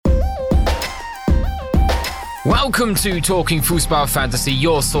Welcome to Talking Fußball Fantasy,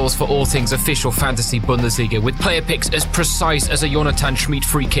 your source for all things official fantasy Bundesliga, with player picks as precise as a Jonathan Schmid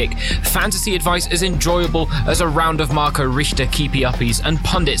free kick, fantasy advice as enjoyable as a round of Marco Richter keepy-uppies, and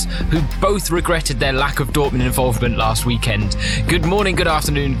pundits who both regretted their lack of Dortmund involvement last weekend. Good morning, good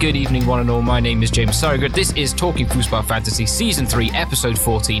afternoon, good evening, one and all. My name is James Surrogate. This is Talking Fußball Fantasy Season 3, Episode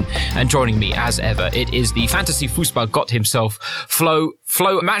 14, and joining me, as ever, it is the Fantasy Fußball God himself, Flo.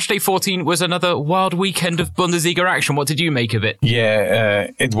 Flo, Matchday 14 was another wild weekend of Bundesliga action. What did you make of it?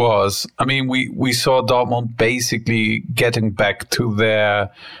 Yeah, it was. I mean, we saw Dortmund basically getting back to their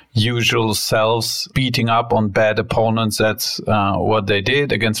usual selves, beating up on bad opponents. That's what they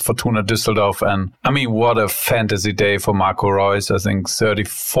did against Fortuna Düsseldorf. And I mean, what a fantasy day for Marco Reus. I think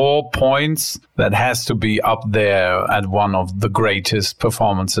 34 points. That has to be up there at one of the greatest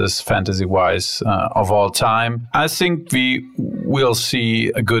performances fantasy-wise of all time. I think we will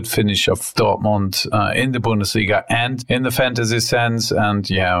see a good finish of Dortmund in the Bundesliga and in the fantasy sense. And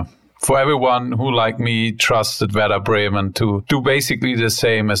yeah, for everyone who, like me, trusted Werder Bremen to do basically the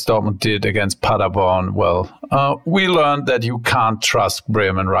same as Dortmund did against Paderborn, well, we learned that you can't trust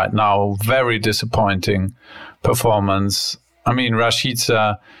Bremen right now. Very disappointing performance. I mean,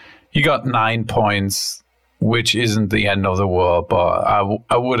 Rashica, he got 9 points, which isn't the end of the world, but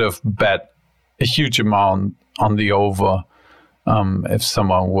I would have bet a huge amount on the over if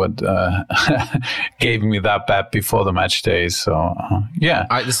someone would gave me that bet before the match day. So,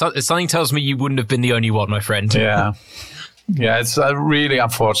 yeah. Something tells me you wouldn't have been the only one, my friend. Yeah. Yeah, it's really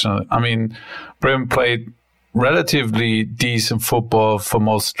unfortunate. I mean, Bremen played relatively decent football for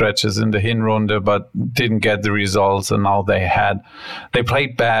most stretches in the Hinrunde, but didn't get the results. And now they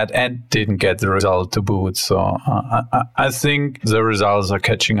played bad and didn't get the result to boot. So I think the results are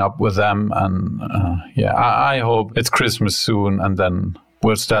catching up with them. And I hope it's Christmas soon and then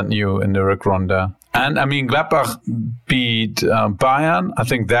we'll start new in the Rückrunde. And I mean, Gladbach beat Bayern. I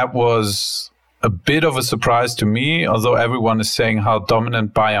think that was a bit of a surprise to me, although everyone is saying how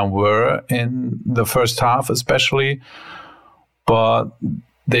dominant Bayern were in the first half, especially. But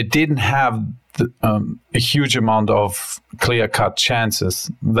they didn't have a huge amount of clear-cut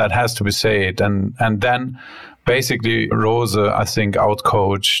chances. That has to be said. And then basically Rose, I think,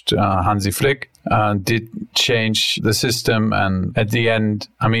 outcoached Hansi Flick. Did change the system, and at the end,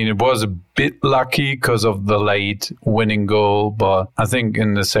 I mean, it was a bit lucky because of the late winning goal, but I think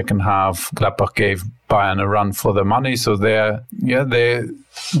in the second half, Gladbach gave Bayern a run for their money, so they're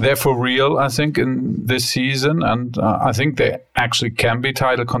for real, I think, in this season, and I think they actually can be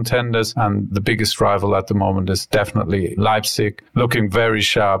title contenders, and the biggest rival at the moment is definitely Leipzig, looking very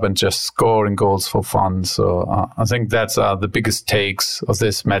sharp and just scoring goals for fun, so I think that's the biggest takes of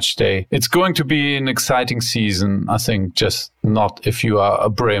this match day. It's going to be an exciting season, I think, just not if you are a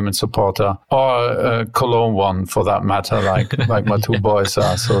Bremen supporter or a Cologne one for that matter, like my two boys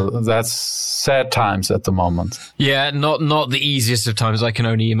are. So that's sad times at the moment. Yeah, not the easiest of times, I can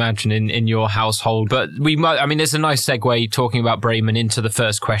only imagine, in your household. But there's a nice segue talking about Bremen into the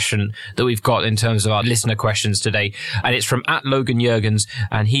first question that we've got in terms of our listener questions today. And it's from @LoganJurgens,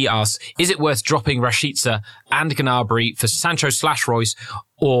 and he asks, is it worth dropping Rashica and Gnabry for Sancho/Royce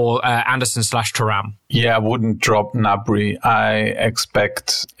or Anderson/Thuram? Yeah, I wouldn't drop Gnabry. I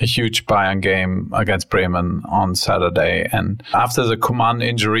expect a huge Bayern game against Bremen on Saturday. And after the Coman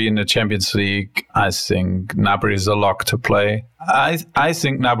injury in the Champions League, I think Gnabry is a lock to play. I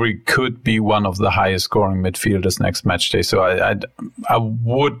think Gnabry could be one of the highest scoring midfielders next match day. So I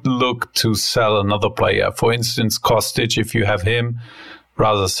would look to sell another player. For instance, Kostic, if you have him,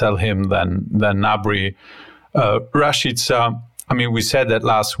 rather sell him than Gnabry. Rashica, I mean, we said that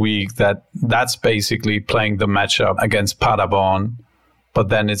last week that's basically playing the matchup against Paderborn, but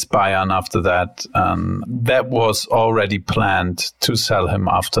then it's Bayern after that. That was already planned to sell him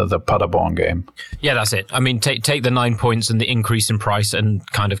after the Paderborn game. Yeah, that's it. I mean, take the 9 points and the increase in price and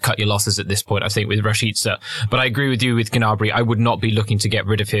kind of cut your losses at this point, I think, with Rashica. But I agree with you with Gnabry. I would not be looking to get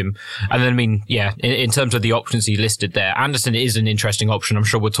rid of him. And then, I mean, yeah, in terms of the options he listed there, Anderson is an interesting option. I'm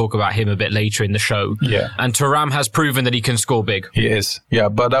sure we'll talk about him a bit later in the show. Yeah. And Thuram has proven that he can score big. He is. Yeah,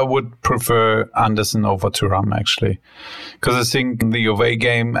 but I would prefer Anderson over Thuram, actually. Because I think the away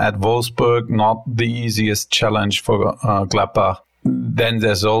game at Wolfsburg, not the easiest challenge for Gladbach. Then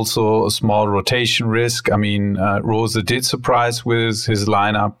there's also a small rotation risk. I mean, Rose did surprise with his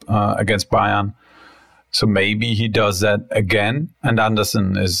lineup against Bayern. So maybe he does that again. And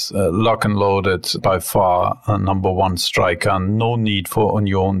Anderson is lock and loaded, by far a number one striker. No need for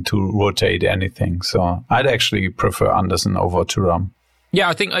Union to rotate anything. So I'd actually prefer Anderson over Thuram. Yeah,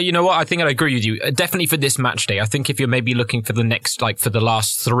 I think, you know what? I think I agree with you. Definitely for this match day. I think if you're maybe looking for the next, like for the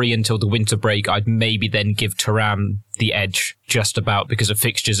last 3 until the winter break, I'd maybe then give Thuram the edge just about because of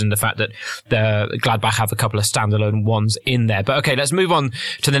fixtures and the fact that the Gladbach have a couple of standalone ones in there. But okay, let's move on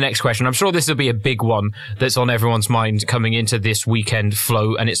to the next question. I'm sure this will be a big one that's on everyone's mind coming into this weekend,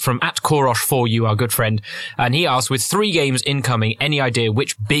 Flo, and it's from @Korosh4U, our good friend. And he asks, with 3 games incoming, any idea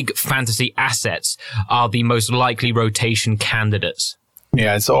which big fantasy assets are the most likely rotation candidates?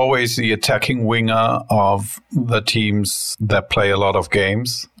 Yeah, it's always the attacking winger of the teams that play a lot of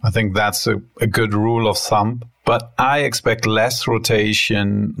games. I think that's a good rule of thumb. But I expect less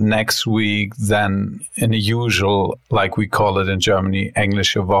rotation next week than in the usual, like we call it in Germany,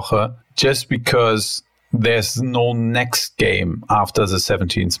 Englische Woche, just because there's no next game after the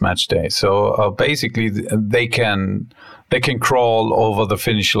 17th match day. So basically they can crawl over the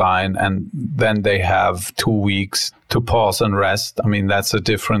finish line and then they have 2 weeks to pause and rest. I mean, that's the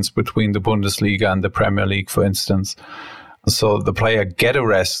difference between the Bundesliga and the Premier League, for instance. So the player get a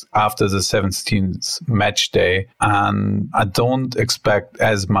rest after the 17th match day, and I don't expect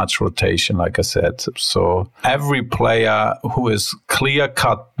as much rotation, like I said. So every player who is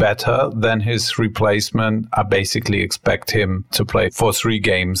clear-cut better than his replacement, I basically expect him to play for 3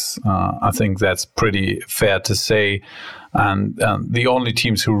 games. I think that's pretty fair to say. And the only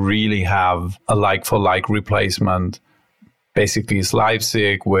teams who really have a like-for-like replacement basically is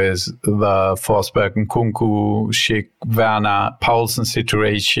Leipzig with the Forsberg and Kunku, Schick, Werner, Paulsen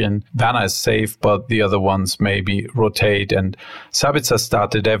situation. Werner is safe, but the other ones maybe rotate. And Sabitzer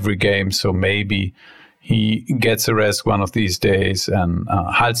started every game, so maybe he gets a rest one of these days. And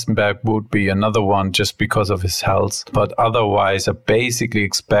Halstenberg would be another one just because of his health. But otherwise, I basically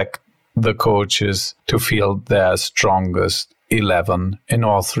expect the coaches to field their strongest 11 in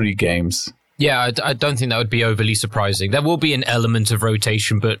all 3 games. Yeah, I don't think that would be overly surprising. There will be an element of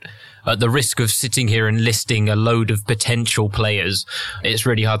rotation, but at the risk of sitting here and listing a load of potential players, it's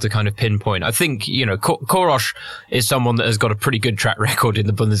really hard to kind of pinpoint. I think, you know, Korosh is someone that has got a pretty good track record in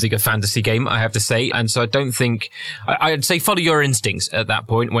the Bundesliga fantasy game, I have to say. And so I don't think, I'd say follow your instincts at that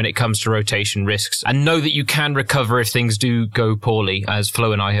point when it comes to rotation risks and know that you can recover if things do go poorly, as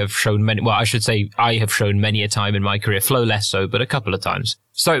Flo and I have shown many, well, I should say I have shown many a time in my career, Flo less so, but a couple of times.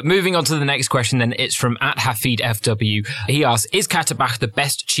 So moving on to the next question then, it's from @HafidFW. He asks, is Katterbach the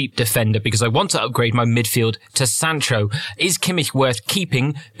best cheap defender because I want to upgrade my midfield to Sancho? Is Kimmich worth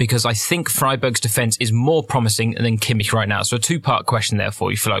keeping because I think Freiburg's defence is more promising than Kimmich right now? So a 2-part question there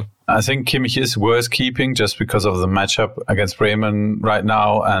for you, Flo. I think Kimmich is worth keeping just because of the matchup against Bremen right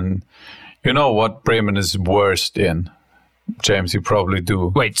now. And you know what Bremen is worst in? James, you probably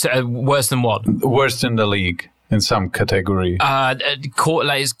do. Wait, worse than what? Worst in the league. In some category.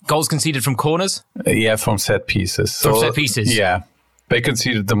 Goals conceded from corners? Yeah, from set pieces. From set pieces? Yeah. They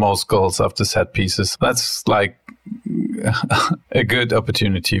conceded the most goals after set pieces. That's like a good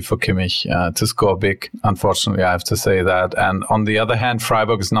opportunity for Kimmich to score big. Unfortunately, I have to say that. And on the other hand,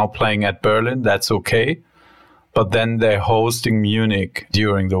 Freiburg is now playing at Berlin. That's okay. But then they're hosting Munich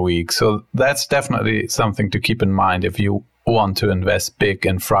during the week. So that's definitely something to keep in mind if you want to invest big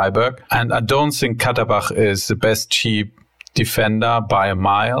in Freiburg. And I don't think Katterbach is the best cheap defender by a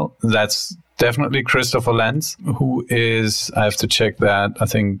mile. That's definitely Christopher Lenz, who is, I have to check that, I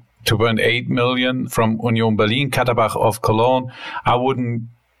think 2.8 million from Union Berlin. Katterbach of Cologne.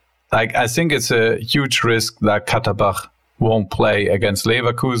 I think it's a huge risk that Katterbach won't play against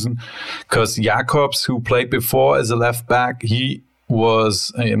Leverkusen because Jakobs, who played before as a left back, he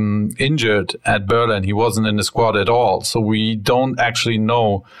was injured at Berlin. He wasn't in the squad at all. So we don't actually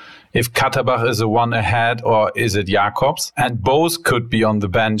know if Katterbach is the one ahead or is it Jakobs. And both could be on the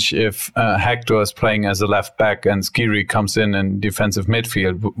bench if Hector is playing as a left back and Skiri comes in defensive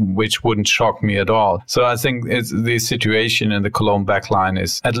midfield, which wouldn't shock me at all. So I think the situation in the Cologne backline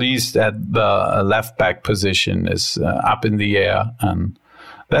is, at least at the left back position, is up in the air. And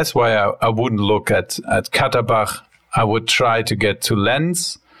that's why I wouldn't look at Katterbach. I would try to get to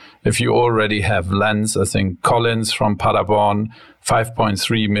Lenz. If you already have Lenz, I think Collins from Paderborn,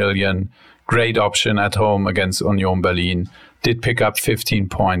 5.3 million, great option at home against Union Berlin. Did pick up 15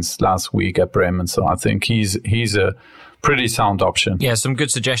 points last week at Bremen, so I think he's a pretty sound option. Yeah, some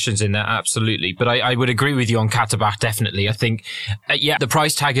good suggestions in there, absolutely. But I would agree with you on Katterbach, definitely. I think, the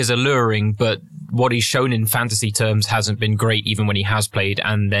price tag is alluring, but what he's shown in fantasy terms hasn't been great even when he has played.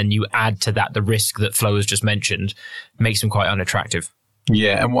 And then you add to that the risk that Flo has just mentioned, makes him quite unattractive.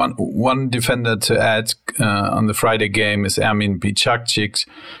 Yeah, and one defender to add on the Friday game is Ermin Bicakcic.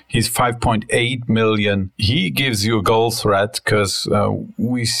 He's 5.8 million. He gives you a goal threat because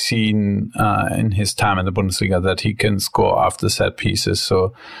we've seen in his time in the Bundesliga that he can score after set pieces.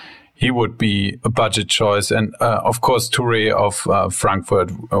 So he would be a budget choice. And of course, Touré of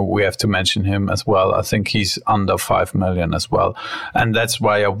Frankfurt, we have to mention him as well. I think he's under 5 million as well. And that's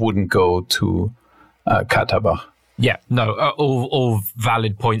why I wouldn't go to Katterbach. Yeah, no, all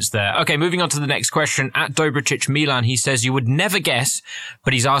valid points there. Okay, moving on to the next question. At Dobricic Milan, he says you would never guess,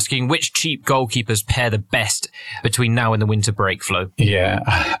 but he's asking which cheap goalkeepers pair the best between now and the winter break, Flo.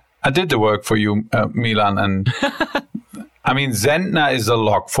 Yeah, I did the work for you, Milan, and I mean, Zentner is a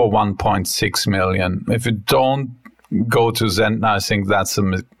lock for 1.6 million. If you don't go to Zentner, I think that's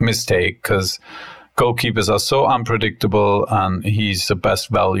a mistake because goalkeepers are so unpredictable and he's the best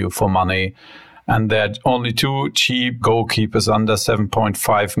value for money. And there are only two cheap goalkeepers under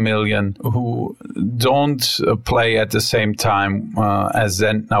 7.5 million who don't play at the same time as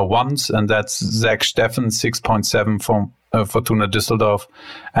Zentner once. And that's Zach Steffen, 6.7 from Fortuna Düsseldorf,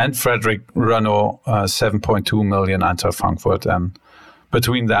 and Frederic Renaud, 7.2 million, Eintracht Frankfurt. And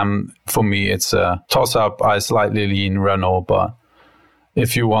between them, for me, it's a toss-up. I slightly lean Renaud, but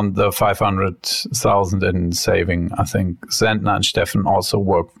if you want the 500,000 in saving, I think Zentner and Steffen also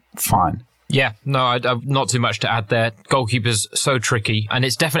work fine. Yeah, no, I've not too much to add there. Goalkeeper's so tricky, and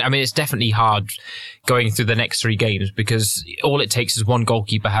it's definitely hard going through the next three games because all it takes is one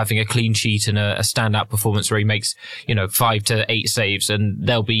goalkeeper having a clean sheet and a standout performance where he makes, 5 to 8 saves, and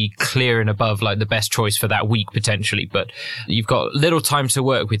they'll be clear and above like the best choice for that week potentially. But you've got little time to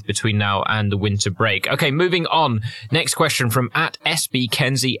work with between now and the winter break. Okay, moving on. Next question from at SB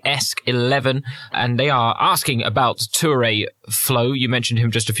Kenzie-esque 11, and they are asking about Touré. Flo, you mentioned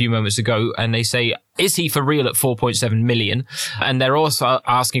him just a few moments ago, and they say, is he for real at 4.7 million? And they're also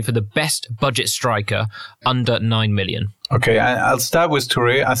asking for the best budget striker under 9 million. Okay, I'll start with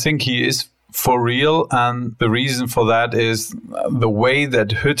Touré. I think he is for real, and the reason for that is the way that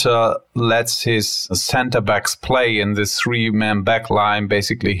Hütter lets his centre-backs play in this three-man back line,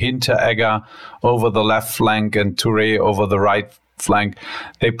 basically Hinteregger over the left flank and Touré over the right flank.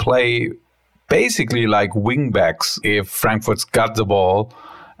 They play basically like wingbacks if Frankfurt's got the ball,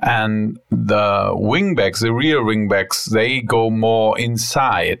 and the wingbacks, the rear wingbacks, they go more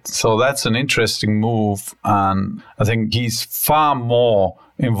inside. So that's an interesting move, and I think he's far more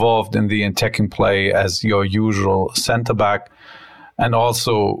involved in the attacking play as your usual centre back. And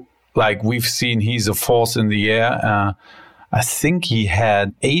also, like we've seen, he's a force in the air. I think he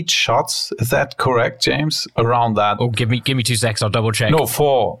had 8 shots. Is that correct, James? Around that. Oh, give me 2 seconds. I'll double check. No,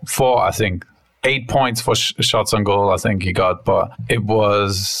 4, I think. 8 points for shots on goal, I think he got, but it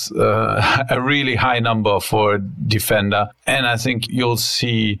was a really high number for a defender. And I think you'll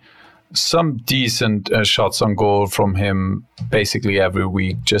see some decent shots on goal from him basically every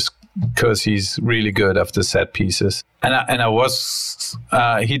week, just because he's really good after set pieces.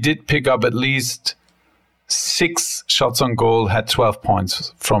 He did pick up at least 6 shots on goal, had 12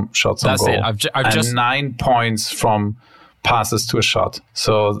 points from shots on goal. That's it. I've just 9 points from passes to a shot.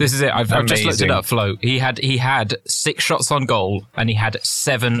 So this is it. I've just looked it up, Flo. He had 6 shots on goal and he had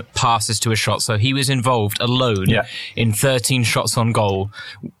 7 passes to a shot. So he was involved alone in 13 shots on goal,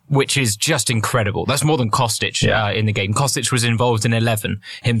 which is just incredible. That's more than Kostic in the game. Kostic was involved in 11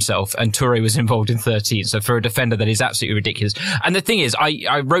 himself, and Touré was involved in 13. So for a defender, that is absolutely ridiculous. And the thing is,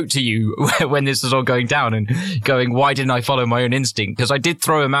 I wrote to you when this was all going down and going, why didn't I follow my own instinct? Because I did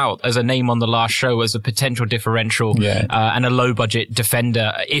throw him out as a name on the last show as a potential differential and a low-budget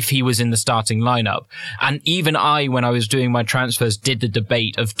defender if he was in the starting lineup. And even I, when I was doing my transfers, did the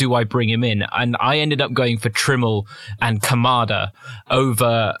debate of do I bring him in? And I ended up going for Trimmel and Kamada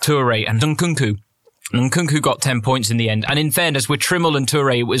over Touré and Nkunku. Nkunku got 10 points in the end. And in fairness, with Trimmel and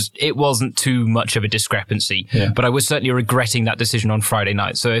Touré, it wasn't too much of a discrepancy. Yeah. But I was certainly regretting that decision on Friday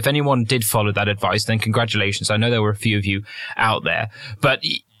night. So if anyone did follow that advice, then congratulations. I know there were a few of you out there. But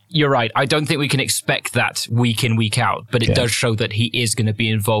you're right. I don't think we can expect that week in, week out. But it does show that he is going to be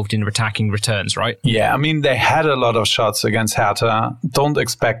involved in attacking returns, right? Yeah, I mean, they had a lot of shots against Hertha. Don't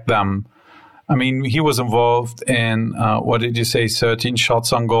expect them. I mean, he was involved in, 13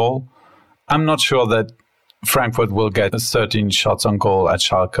 shots on goal. I'm not sure that Frankfurt will get 13 shots on goal at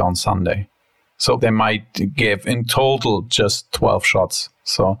Schalke on Sunday. So they might give in total just 12 shots.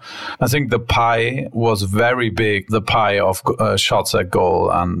 So I think the pie was very big, the pie of shots at goal.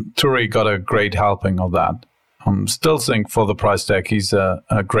 And Touré got a great helping of that. Still think for the price tag, he's a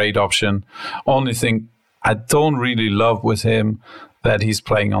great option. Only thing I don't really love with him, that he's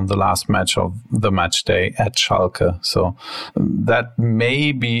playing on the last match of the match day at Schalke. So that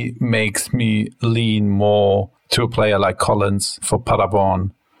maybe makes me lean more to a player like Collins for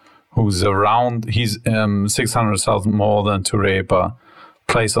Paderborn, who's around, he's 600,000 more than Touré, but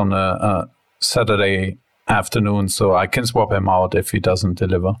plays on a Saturday afternoon, so I can swap him out if he doesn't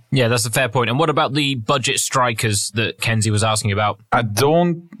deliver. Yeah, that's a fair point. And what about the budget strikers that Kenzie was asking about? I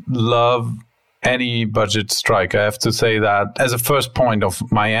don't love any budget striker. I have to say that as a first point of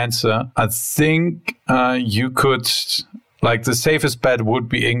my answer. I think you could, like the safest bet would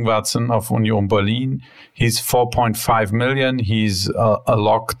be Ingvartsen of Union Berlin. He's 4.5 million. He's a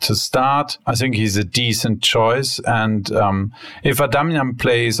lock to start. I think he's a decent choice. And if Adamian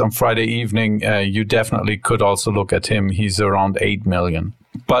plays on Friday evening, you definitely could also look at him. He's around 8 million.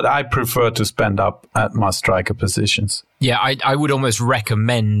 But I prefer to spend up at my striker positions. Yeah, I would almost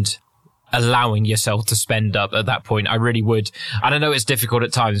recommend allowing yourself to spend up at that point. I really would. And I know it's difficult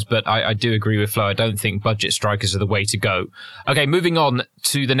at times, but I do agree with Flo. I don't think budget strikers are the way to go. Okay, moving on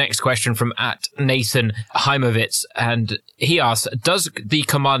to the next question from @Nathan Heimovitz. And he asks, does the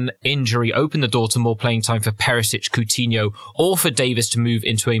Coman injury open the door to more playing time for Perisic, Coutinho, or for Davis to move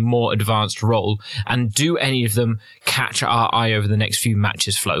into a more advanced role? And do any of them catch our eye over the next few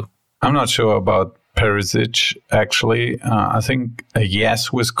matches, Flo? I'm not sure about Perisic, actually. I think a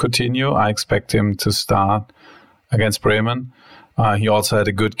yes with Coutinho. I expect him to start against Bremen. He also had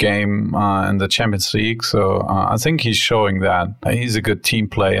a good game in the Champions League, so I think he's showing that he's a good team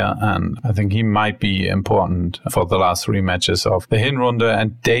player, and I think he might be important for the last 3 matches of the Hinrunde.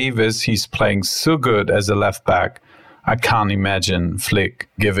 And Davis, he's playing so good as a left back. I can't imagine Flick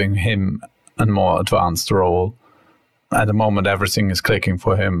giving him a more advanced role. At the moment, everything is clicking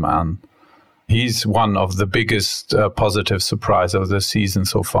for him, and he's one of the biggest positive surprise of the season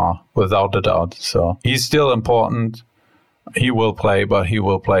so far, without a doubt. So he's still important. He will play, but he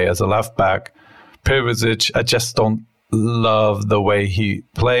will play as a left back. Perisic, I just don't love the way he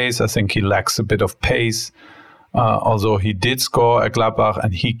plays. I think he lacks a bit of pace. Although he did score at Gladbach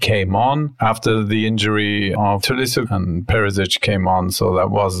and he came on after the injury of Tolisso, and Perisic came on. So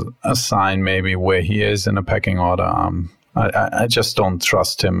that was a sign maybe where he is in a pecking order. I just don't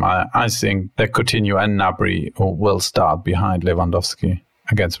trust him. I think that Coutinho and Gnabry will start behind Lewandowski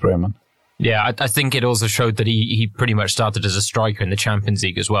against Bremen. Yeah, I think it also showed that he pretty much started as a striker in the Champions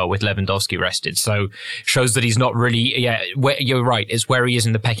League as well, with Lewandowski rested. So shows that he's not really, you're right, it's where he is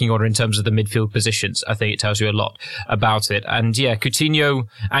in the pecking order in terms of the midfield positions. I think it tells you a lot about it. And yeah, Coutinho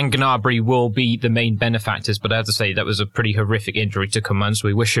and Gnabry will be the main benefactors, but I have to say that was a pretty horrific injury to Coman, so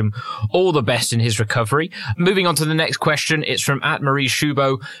we wish him all the best in his recovery. Moving on to the next question, it's from @Marie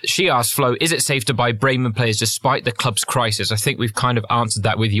Shubo. She asks, Flo, is it safe to buy Bremen players despite the club's crisis? I think we've kind of answered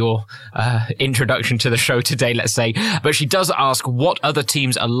that with your introduction to the show today, let's say. But she does ask what other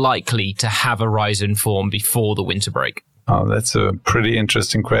teams are likely to have a rise in form before the winter break. Oh, that's a pretty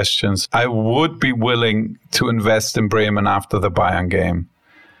interesting question. I would be willing to invest in Bremen after the Bayern game,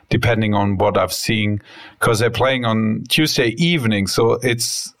 depending on what I've seen, because they're playing on Tuesday evening. So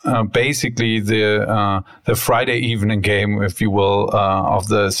it's basically the Friday evening game, if you will, of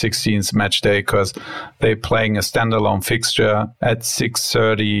the 16th match day, because they're playing a standalone fixture at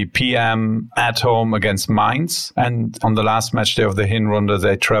 6:30 p.m. at home against Mainz. And on the last match day of the Hinrunde,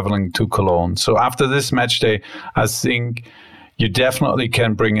 they're traveling to Cologne. So after this match day, I think you definitely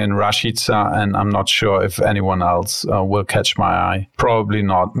can bring in Rashica, and I'm not sure if anyone else will catch my eye. Probably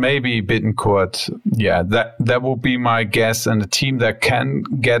not. Maybe Bittencourt. Yeah, that will be my guess. And a team that can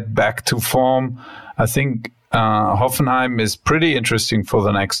get back to form, I think Hoffenheim is pretty interesting for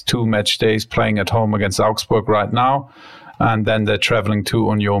the next 2 match days, playing at home against Augsburg right now. And then they're traveling to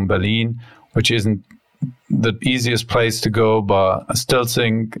Union Berlin, which isn't the easiest place to go, but I still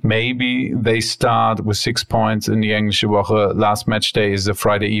think maybe they start with 6 points in the Englische Woche. Last match day is a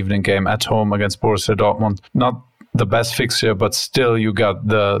Friday evening game at home against Borussia Dortmund. Not the best fixture, but still you got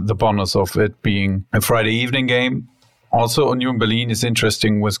the bonus of it being a Friday evening game. Also, Union Berlin is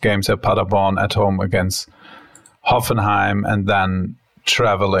interesting with games at Paderborn at home against Hoffenheim, and then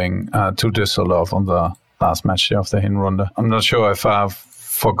traveling to Düsseldorf on the last match day of the Hinrunde. I'm not sure if I've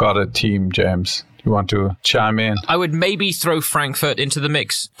forgot a team, James. You want to chime in? I would maybe throw Frankfurt into the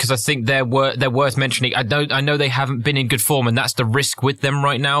mix, because I think they're worth mentioning. I know they haven't been in good form, and that's the risk with them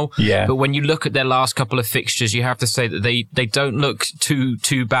right now. Yeah. But when you look at their last couple of fixtures, you have to say that they don't look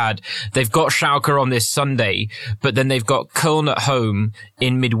too bad. They've got Schalke on this Sunday, but then they've got Köln at home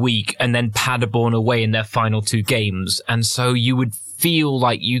in midweek, and then Paderborn away in their final 2 games. And so you would feel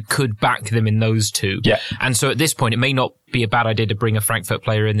like you could back them in those two. Yeah. And so at this point, it may not be a bad idea to bring a Frankfurt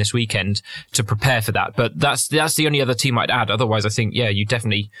player in this weekend to prepare for that. But that's the only other team I'd add. Otherwise, I think, yeah, you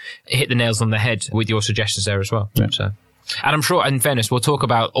definitely hit the nails on the head with your suggestions there as well. Yeah. So. And I'm sure, in fairness, we'll talk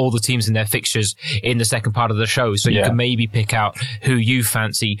about all the teams and their fixtures in the second part of the show. So you can maybe pick out who you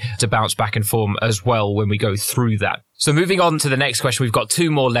fancy to bounce back in form as well when we go through that. So moving on to the next question, we've got two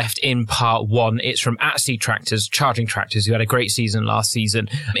more left in part one. It's from @Tractors, Charging Tractors, who had a great season last season.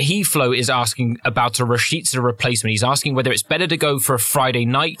 Flo is asking about a Rashica replacement. He's asking whether it's better to go for a Friday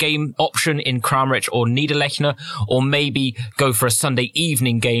night game option in Kramrich or Niederlechner, or maybe go for a Sunday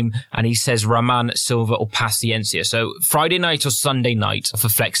evening game. And he says Raman, Silva or Paciencia. So Friday night or Sunday night for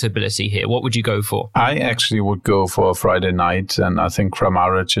flexibility here. What would you go for? I actually would go for a Friday night, and I think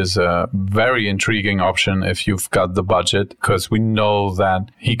Kramaric is a very intriguing option if you've got the budget, because we know that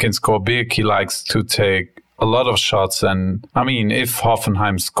he can score big. He likes to take a lot of shots, and I mean, if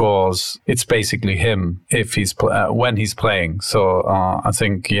Hoffenheim scores, it's basically him if he's when he's playing. So I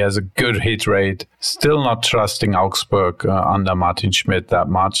think he has a good hit rate. Still not trusting Augsburg under Martin Schmidt that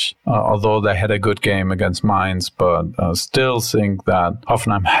much, although they had a good game against Mainz, but still think that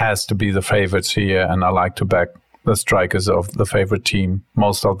Hoffenheim has to be the favorites here, and I like to back the strikers of the favorite team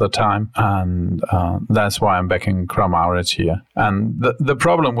most of the time. And that's why I'm backing Kramaric here. And the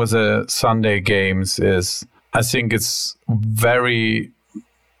problem with the Sunday games is I think it's very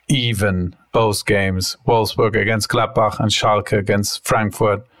even, both games. Wolfsburg against Gladbach and Schalke against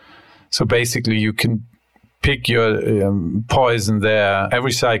Frankfurt. So basically you can pick your poison there.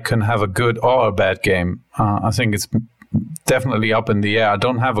 Every side can have a good or a bad game. I think it's definitely up in the air. I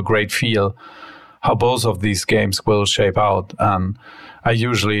don't have a great feel how both of these games will shape out. And I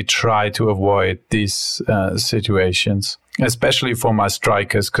usually try to avoid these situations, especially for my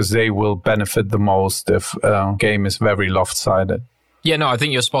strikers, because they will benefit the most if a game is very lopsided. Yeah, no, I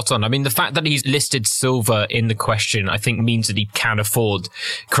think you're spot on. I mean, the fact that he's listed Silva in the question, I think means that he can afford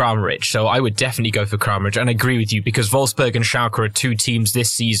Kramaric. So I would definitely go for Kramaric. And I agree with you, because Wolfsburg and Schalke are two teams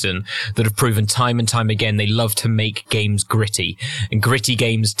this season that have proven time and time again they love to make games gritty. And gritty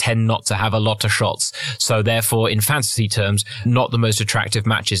games tend not to have a lot of shots. So therefore, in fantasy terms, not the most attractive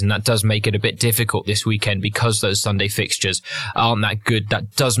matches. And that does make it a bit difficult this weekend because those Sunday fixtures aren't that good.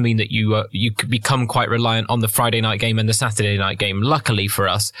 That does mean that you become quite reliant on the Friday night game and the Saturday night game. Luckily for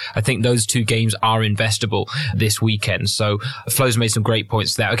us, I think those two games are investable this weekend. So Flo's made some great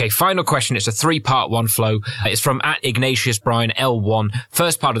points there. Okay, final question. It's a 3-part one, Flo. It's from @Ignatius Brian L1.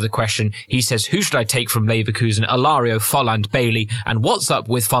 First part of the question, he says, who should I take from Leverkusen? Alario, Folland, Bailey, and what's up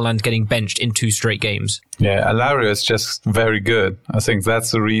with Folland getting benched in 2 straight games? Yeah, Alario is just very good. I think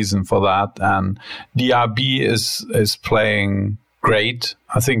that's the reason for that. And DRB is playing great.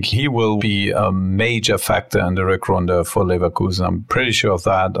 I think he will be a major factor in the Rückrunde for Leverkusen. I'm pretty sure of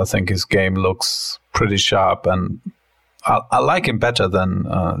that. I think his game looks pretty sharp, and I like him better than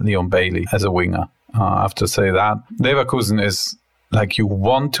Leon Bailey as a winger. I have to say that. Leverkusen is like, you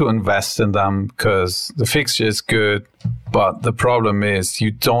want to invest in them because the fixture is good, but the problem is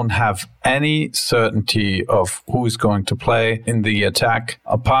you don't have any certainty of who is going to play in the attack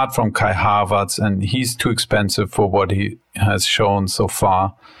apart from Kai Havertz, and he's too expensive for what he has shown so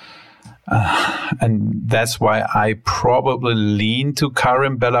far. And that's why I probably lean to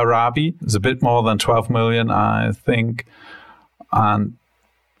Karim Bellarabi. It's a bit more than 12 million, I think. And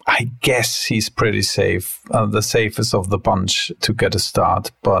I guess he's pretty safe, the safest of the bunch to get a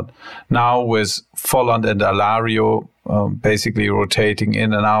start. But now with Folland and Alario basically rotating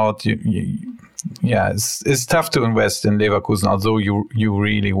in and out, it's tough to invest in Leverkusen, although you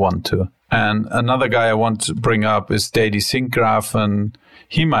really want to. And another guy I want to bring up is Dady Sinkgraven.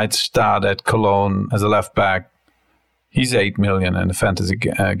 He might start at Cologne as a left back. He's 8 million in a fantasy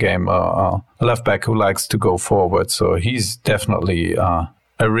game, a left back who likes to go forward. So he's definitely a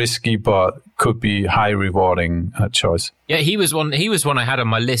risky but could be high rewarding choice. Yeah, he was one I had on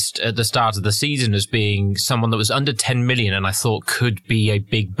my list at the start of the season as being someone that was under 10 million and I thought could be a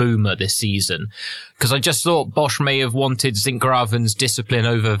big boomer this season. Because I just thought Bosch may have wanted Zinkgraven's discipline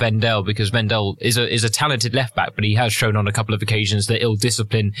over Vendel, because Vendel is a talented left back, but he has shown on a couple of occasions that ill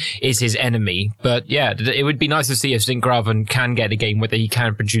discipline is his enemy. But yeah, it would be nice to see if Zinkgraven can get a game, whether he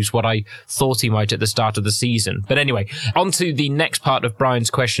can produce what I thought he might at the start of the season. But anyway, on to the next part of Brian's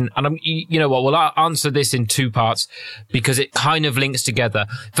question. And what? We'll answer this in two parts because it kind of links together.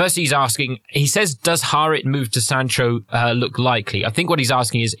 First, he's asking, he says, does Harit move to Sancho look likely? I think what he's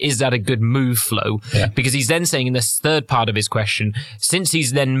asking is that a good move, Flo? Yeah. Because he's then saying in this third part of his question, since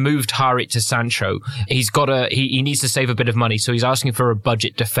he's then moved Harit to Sancho, he needs to save a bit of money. So he's asking for a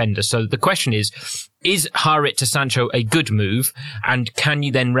budget defender. So the question is Harit to Sancho a good move? And can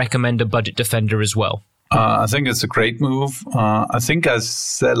you then recommend a budget defender as well? I think it's a great move. I think I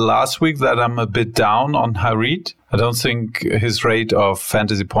said last week that I'm a bit down on Harit. I don't think his rate of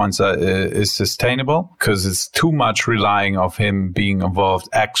fantasy points is sustainable because it's too much relying on him being involved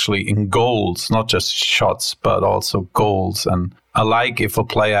actually in goals, not just shots, but also goals. And I like if a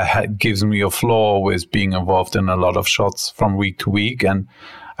player gives me a floor with being involved in a lot of shots from week to week. And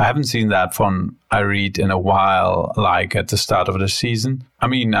I haven't seen that from Harit in a while, like at the start of the season. I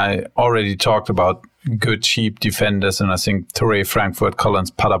mean, I already talked about good, cheap defenders, and I think Touré, Frankfurt,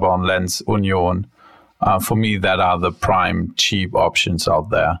 Collins, Paderborn, Lens, Union, for me, that are the prime cheap options out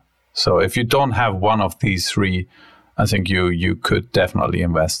there. So if you don't have one of these three, I think you could definitely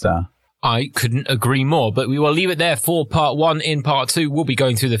invest there. I couldn't agree more, but we will leave it there for part one. In part two, we'll be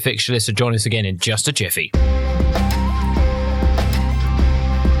going through the fixture list, so join us again in just a jiffy.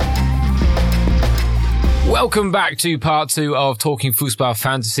 Welcome back to part two of Talking Fußball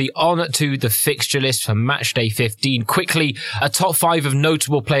Fantasy. On to the fixture list for matchday 15. Quickly, a top five of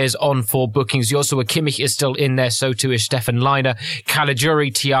notable players on for bookings. Joshua Kimmich is still in there, so too is Stefan Leiner.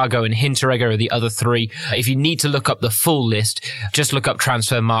 Caligiuri, Thiago and Hinteregger are the other three. If you need to look up the full list, just look up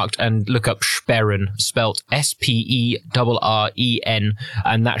Transfermarkt and look up Sperren, spelt S-P-E-R-R-E-N,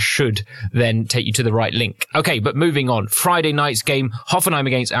 and that should then take you to the right link. Okay, but moving on. Friday night's game, Hoffenheim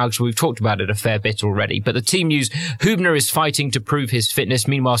against Augsburg. We've talked about it a fair bit already, but the team news, Hübner is fighting to prove his fitness.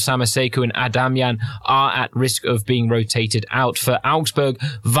 Meanwhile, Samaseko and Adamian are at risk of being rotated out. For Augsburg,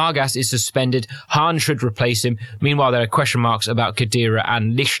 Vargas is suspended. Hahn should replace him. Meanwhile, there are question marks about Khedira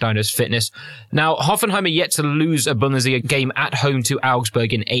and Lichtsteiner's fitness. Now, Hoffenheim are yet to lose a Bundesliga game at home to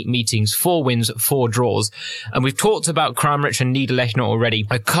Augsburg in 8 meetings, 4 wins, 4 draws. And we've talked about Kramaric and Niederlechner already.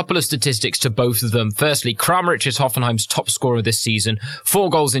 A couple of statistics to both of them. Firstly, Kramaric is Hoffenheim's top scorer this season. 4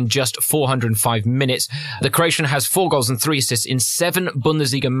 goals in just 405 minutes. The Croatian has 4 goals and 3 assists in 7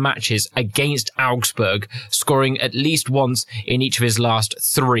 Bundesliga matches against Augsburg, scoring at least once in each of his last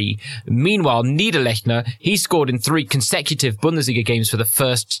 3. Meanwhile, Niederlechner, he scored in 3 consecutive Bundesliga games for the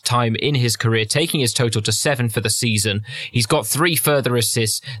first time in his career, taking his total to 7 for the season. He's got 3 further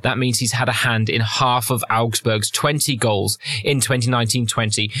assists. That means he's had a hand in half of Augsburg's 20 goals in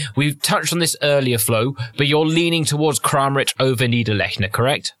 2019-20. We've touched on this earlier, Flo, but you're leaning towards Kramaric over Niederlechner,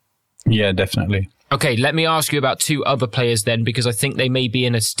 correct? Yeah, definitely. Okay, let me ask you about 2 other players then, because I think they may be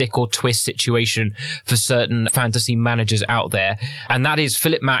in a stick or twist situation for certain fantasy managers out there, and that is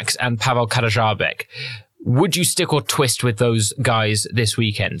Philip Max and Pavel Kaderabek. Would you stick or twist with those guys this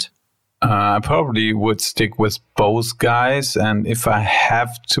weekend? I probably would stick with both guys, and if I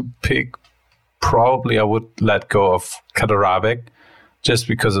have to pick, probably I would let go of Kaderabek, just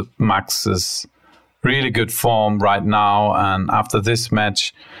because of Max's really good form right now, and after this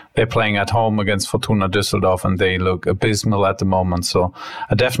match, they're playing at home against Fortuna Düsseldorf, and they look abysmal at the moment. So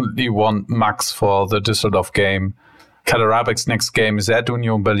I definitely want Max for the Düsseldorf game. Kaderabek's next game is at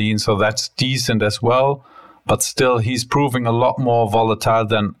Union Berlin, so that's decent as well. But still, he's proving a lot more volatile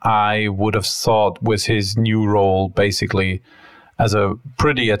than I would have thought with his new role, basically as a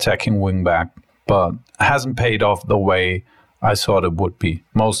pretty attacking wingback, but hasn't paid off the way I thought it would be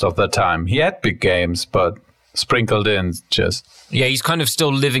most of the time. He had big games, but sprinkled in just... Yeah, he's kind of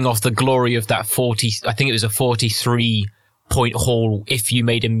still living off the glory of that 43-point haul if you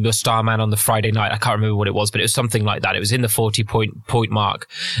made him your star man on the Friday night. I can't remember what it was, but it was something like that. It was in the 40-point mark.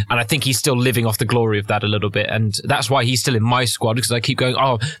 And I think he's still living off the glory of that a little bit. And that's why he's still in my squad, because I keep going,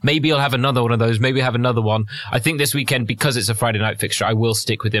 oh, maybe he'll have another one of those. Maybe he'll have another one. I think this weekend, because it's a Friday night fixture, I will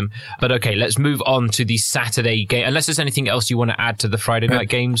stick with him. But okay, let's move on to the Saturday game. Unless there's anything else you want to add to the Friday night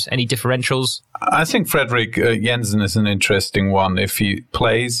games, any differentials? I think Fredrik Jensen is an interesting one. If he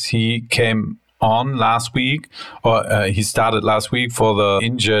plays, he came on last week, or he started last week for the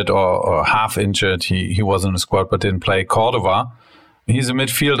injured or half injured. He was in the squad but didn't play, Cordova. He's a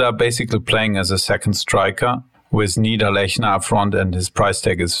midfielder basically playing as a second striker with Niederlechner up front, and his price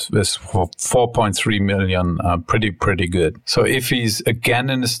tag is 4.3 million. Pretty good. So if he's again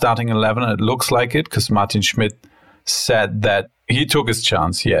in the starting 11, it looks like it, because Martin Schmidt said that he took his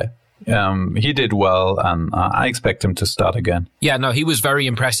chance, yeah. He did well, and I expect him to start again. Yeah, no, he was very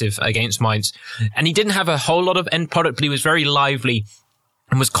impressive against Mainz. And he didn't have a whole lot of end product, but he was very lively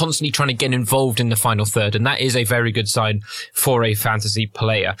and was constantly trying to get involved in the final third. And that is a very good sign for a fantasy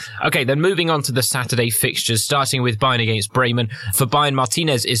player. Okay, then moving on to the Saturday fixtures, starting with Bayern against Bremen. For Bayern,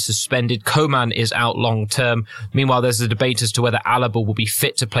 Martinez is suspended. Koeman is out long term. Meanwhile, there's a debate as to whether Alaba will be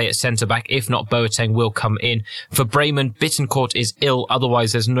fit to play at centre-back. If not, Boateng will come in. For Bremen, Bittencourt is ill.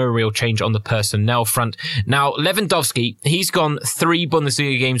 Otherwise, there's no real change on the personnel front. Now, Lewandowski, he's gone 3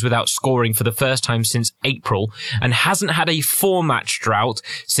 Bundesliga games without scoring for the first time since April and hasn't had a 4-match drought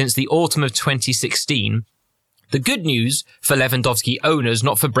since the autumn of 2016. The good news for Lewandowski owners,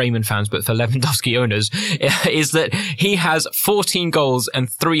 not for Bremen fans, but for Lewandowski owners, is that he has 14 goals and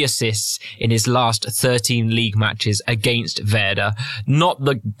 3 assists in his last 13 league matches against Werder. Not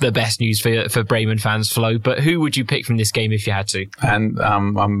the best news for Bremen fans, Flo, but who would you pick from this game if you had to? And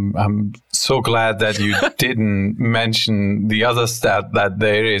I'm so glad that you didn't mention the other stat that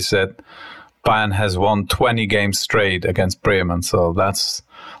there is that Bayern has won 20 games straight against Bremen, so that's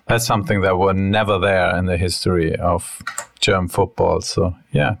something that were never there in the history of German football. So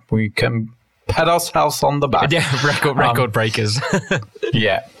yeah, we can pat ourselves on the back. Yeah, record breakers.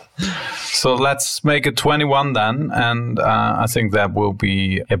 Yeah. So let's make it 21 then, and I think that will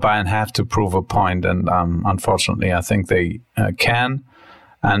be Bayern have to prove a point, and unfortunately, I think they can.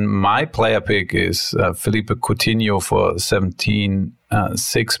 And my player pick is Felipe Coutinho for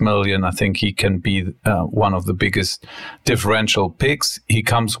 17.6 million. I think he can be one of the biggest differential picks. He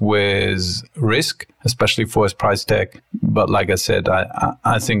comes with risk, especially for his price tag. But like I said,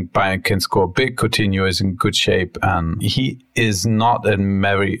 I think Bayern can score big. Coutinho is in good shape, and he is not in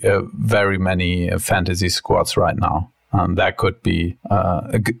very many fantasy squads right now. That could be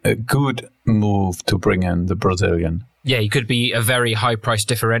a good move to bring in the Brazilian. Yeah, he could be a very high price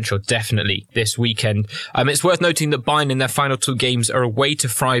differential, definitely, this weekend. It's worth noting that Bayern in their final 2 games are away to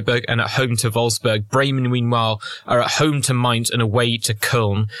Freiburg and at home to Wolfsburg. Bremen, meanwhile, are at home to Mainz and away to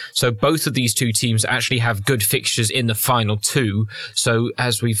Köln. So both of these 2 teams actually have good fixtures in the final 2. So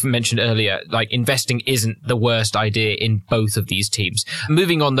as we've mentioned earlier, investing isn't the worst idea in both of these teams.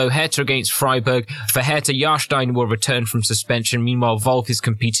 Moving on though, Hertha against Freiburg. For Hertha, Jahrstein will return from suspension. Meanwhile, Wolf is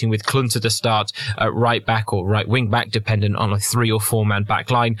competing with Klunter to start at right back or right wing back, dependent on a 3 or 4 man back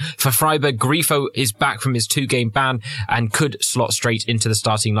line. For Freiburg, Grifo is back from his 2-game ban and could slot straight into the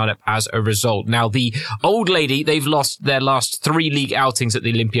starting lineup as a result. Now, the old lady, they've lost their last 3 league outings at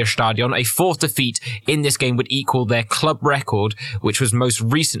the Olympiastadion. A 4th defeat in this game would equal their club record, which was most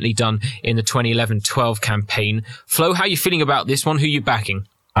recently done in the 2011-12 campaign. Flo, how are you feeling about this one? Who are you backing?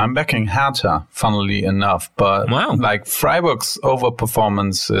 I'm backing Hertha, funnily enough, but wow. Freiburg's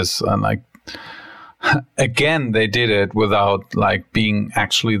overperformance is again, they did it without being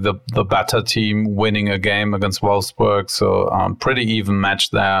actually the better team, winning a game against Wolfsburg. So pretty even match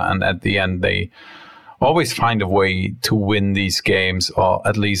there. And at the end, they always find a way to win these games, or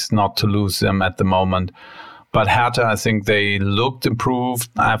at least not to lose them at the moment. But Hertha, I think they looked improved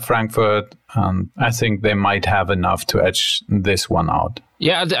at Frankfurt. I think they might have enough to edge this one out.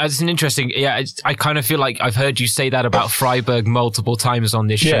 Yeah, it's an interesting. Yeah, I kind of feel like I've heard you say that about Freiburg multiple times on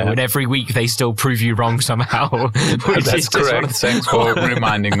this show, and every week they still prove you wrong somehow. That's correct. Thanks for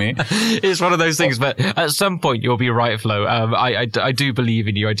reminding me. It's one of those things, but at some point you'll be right, Flo. I do believe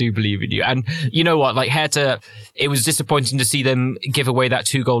in you. I do believe in you. And you know what? Hertha, it was disappointing to see them give away that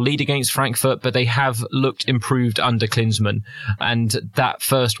 2-goal lead against Frankfurt, but they have looked improved under Klinsmann, and that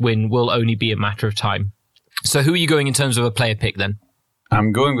first win will only be a matter of time. So who are you going in terms of a player pick then?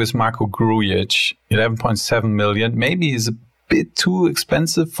 I'm going with Marko Grujic, 11.7 million. Maybe he's a bit too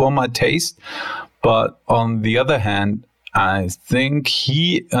expensive for my taste, but on the other hand, I think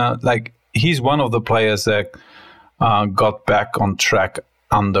he's one of the players that got back on track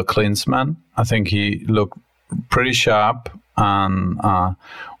under Klinsmann. I think he looked pretty sharp, and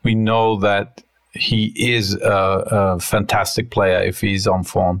we know that he is a fantastic player if he's on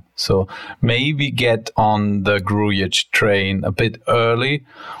form. So maybe get on the Grujic train a bit early,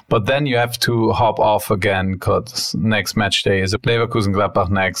 but then you have to hop off again because next match day is Leverkusen-Gladbach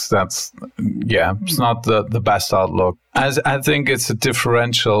next. It's not the best outlook. As I think it's a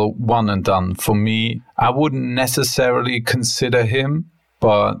differential one and done for me. I wouldn't necessarily consider him,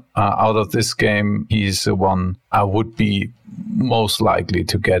 but out of this game, he's the one I would be most likely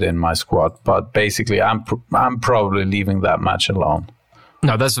to get in my squad. But basically, I'm probably leaving that match alone.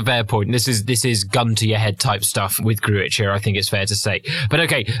 No, that's a fair point. This is gun to your head type stuff with Grujic here, I think it's fair to say. But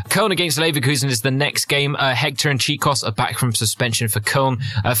okay, Köln against Leverkusen is the next game. Hector and Chikos are back from suspension for Köln.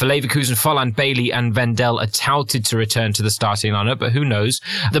 For Leverkusen, Folland, Bailey and Vendel are touted to return to the starting lineup, but who knows?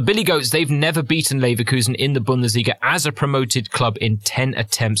 The Billy Goats, they've never beaten Leverkusen in the Bundesliga as a promoted club in 10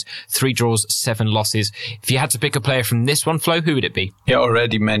 attempts, 3 draws, 7 losses. If you had to pick a player from this one, Flo, who would it be? Yeah,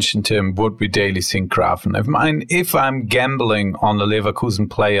 already mentioned him, would be Daily Sinkgraven. If I'm gambling on the Leverkusen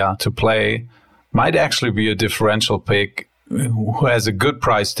player to play, might actually be a differential pick who has a good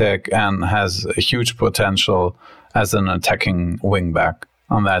price tag and has a huge potential as an attacking wingback,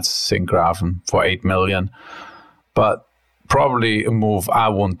 and that's Sinkgraven for 8 million. But probably a move I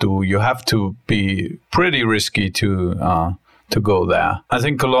won't do. You have to be pretty risky to go there. I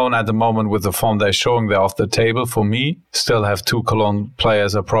think Cologne at the moment, with the form they're showing, they're off the table for me. Still have 2 Cologne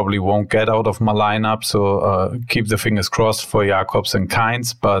players I probably won't get out of my lineup, so keep the fingers crossed for Jakobs and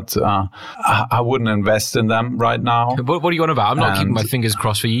Kainz, but I wouldn't invest in them right now. What are you on about? I'm not keeping my fingers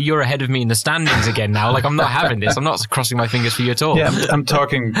crossed for you. You're ahead of me in the standings again now. Like, I'm not having this. I'm not crossing my fingers for you at all. Yeah, I'm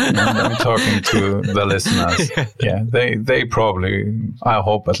talking to the listeners. Yeah, they probably, I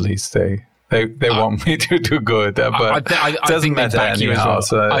hope at least they want me to do good, but I doesn't think they'd matter back you as anyhow. well.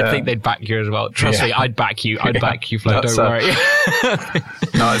 So, I think they'd back you as well. Trust me, I'd back you. I'd back you, Flo. Don't worry.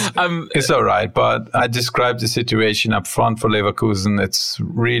 No, it's all right. But I described the situation up front for Leverkusen. It's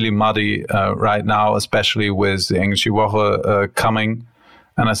really muddy right now, especially with the Englische Woche coming.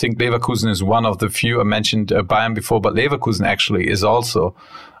 And I think Leverkusen is one of the few. I mentioned Bayern before, but Leverkusen actually is also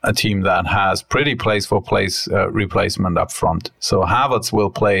a team that has pretty place-for-place replacement up front. So Havertz will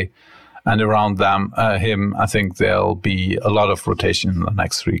play. And around him, I think there'll be a lot of rotation in the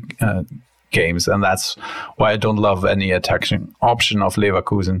next 3 games. And that's why I don't love any attacking option of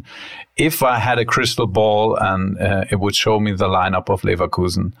Leverkusen. If I had a crystal ball and it would show me the lineup of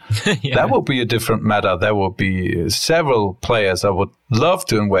Leverkusen, that would be a different matter. There would be several players I would love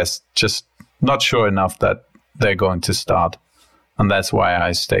to invest, just not sure enough that they're going to start. And that's why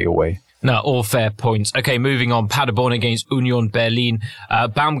I stay away. No, all fair points. Okay, moving on. Paderborn against Union Berlin.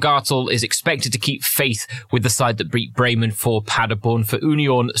 Baumgartel is expected to keep faith with the side that beat Bremen for Paderborn. For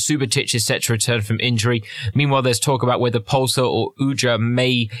Union, Subotic is set to return from injury. Meanwhile, there's talk about whether Polster or Uja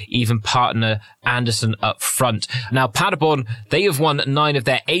may even partner Anderson up front. Now, Paderborn, they have won 9 of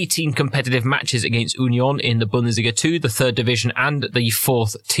their 18 competitive matches against Union in the Bundesliga 2, the 3rd division and the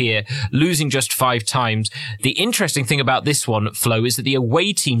 4th tier, losing just 5 times. The interesting thing about this one, Flo, is that the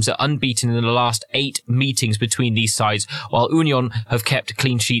away teams are unbeaten in the last 8 meetings between these sides, while Union have kept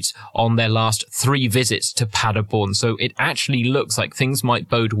clean sheets on their last 3 visits to Paderborn. So it actually looks like things might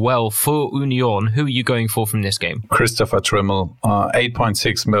bode well for Union. Who are you going for from this game? Christopher Trimmel,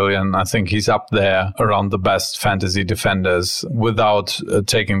 8.6 million. I think he's up there around the best fantasy defenders without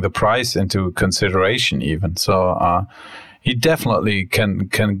taking the price into consideration even. So he definitely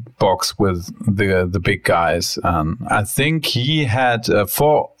can box with the big guys. I think he had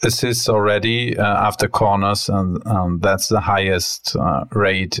 4 assists already after corners, and that's the highest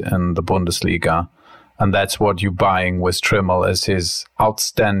rate in the Bundesliga. And that's what you're buying with Trimmel, is his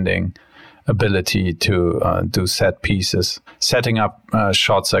outstanding ability to do set pieces, setting up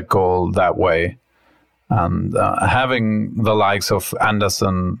shots at goal that way. And having the likes of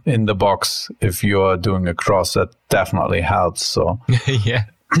Anderson in the box, if you're doing a cross, that definitely helps. So yeah,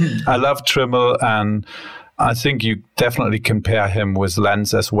 I love Trimmel, and I think you definitely compare him with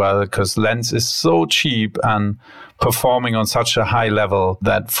Lenz as well, because Lenz is so cheap and performing on such a high level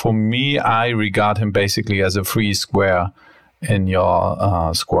that for me, I regard him basically as a free square in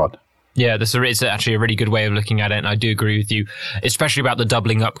your squad. Yeah, it's actually a really good way of looking at it, and I do agree with you, especially about the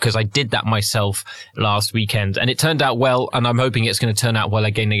doubling up, because I did that myself last weekend, and it turned out well, and I'm hoping it's going to turn out well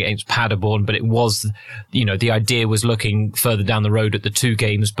again against Paderborn, but it was, the idea was looking further down the road at the 2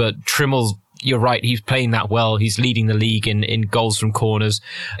 games, but Trimmel's, you're right, he's playing that well. He's leading the league in goals from corners.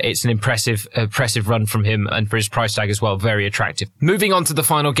 It's an impressive run from him, and for his price tag as well, very attractive. Moving on to the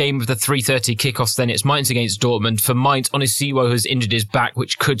final game of the 3:30 kickoffs, then it's Mainz against Dortmund. For Mainz, Onisiwo has injured his back,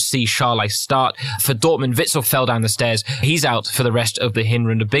 which could see Scharley start. For Dortmund, Witsel fell down the stairs. He's out for the rest of the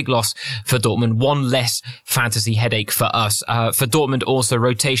Hinrunde. A big loss for Dortmund. 1 less fantasy headache for us. For Dortmund, also,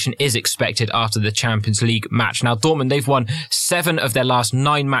 rotation is expected after the Champions League match. Now, Dortmund, they've won 7 of their last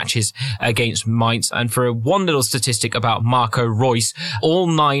 9 matches against Mainz. And for one little statistic about Marco Reus, all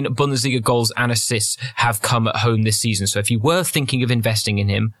 9 Bundesliga goals and assists have come at home this season. So if you were thinking of investing in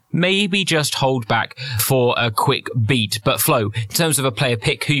him, maybe just hold back for a quick beat. But Flo, in terms of a player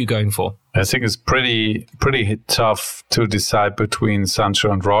pick, who are you going for? I think it's pretty tough to decide between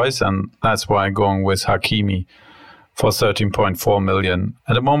Sancho and Reus, and that's why I'm going with Hakimi. for 13.4 million.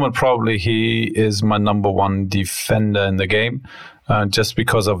 At the moment, probably he is my number one defender in the game, just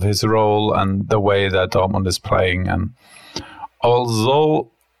because of his role and the way that Dortmund is playing. And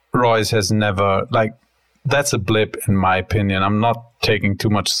although Royce has never, that's a blip in my opinion. I'm not taking too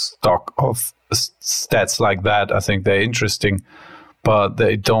much stock of stats like that. I think they're interesting, but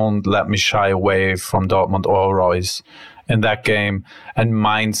they don't let me shy away from Dortmund or Royce in that game. And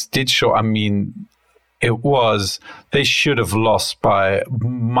Mainz did show, they should have lost by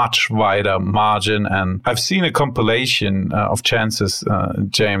much wider margin. And I've seen a compilation of chances,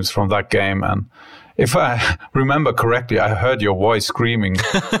 James, from that game. And if I remember correctly, I heard your voice screaming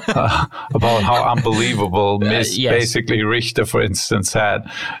about how unbelievable miss basically Richter, for instance, had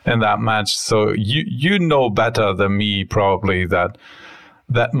in that match. So you know better than me probably that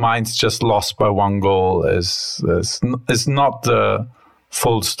Mainz just lost by one goal is not the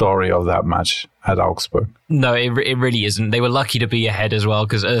full story of that match at Augsburg. No, it really isn't. They were lucky to be ahead as well,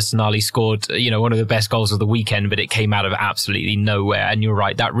 because Öztunali scored, one of the best goals of the weekend, but it came out of absolutely nowhere. And you're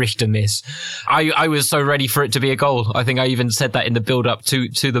right, that Richter miss, I was so ready for it to be a goal. I think I even said that in the build-up to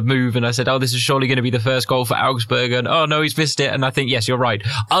the move, and I said, this is surely going to be the first goal for Augsburg, and oh no, he's missed it. And I think, yes, you're right.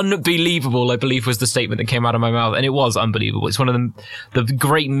 Unbelievable, I believe, was the statement that came out of my mouth, and it was unbelievable. It's one of the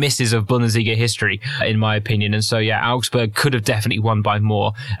great misses of Bundesliga history, in my opinion. And so, Augsburg could have definitely won by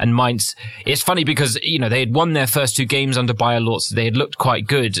more. And Mainz, it's funny because, they had won their first two games under Bayer Lorz. They had looked quite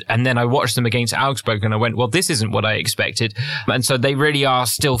good. And then I watched them against Augsburg and I went, well, this isn't what I expected. And so they really are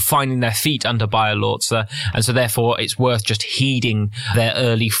still finding their feet under Bayer Lorz. And so therefore it's worth just heeding their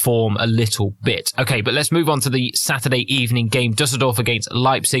early form a little bit. Okay, but let's move on to the Saturday evening game, Düsseldorf against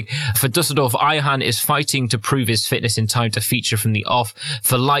Leipzig. For Düsseldorf, Ayhan is fighting to prove his fitness in time to feature from the off.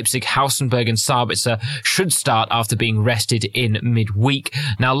 For Leipzig, Hausenberg and Sabitzer should start after being rested in midweek.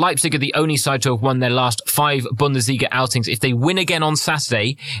 Now, Leipzig are the only side to have won their last 5 Bundesliga outings. If they win again on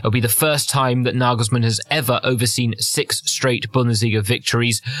Saturday, it'll be the first time that Nagelsmann has ever overseen 6 straight Bundesliga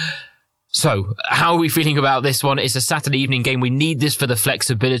victories. So, how are we feeling about this one? It's a Saturday evening game. We need this for the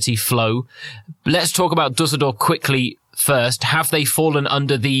flexibility flow. Let's talk about Düsseldorf quickly first. Have they fallen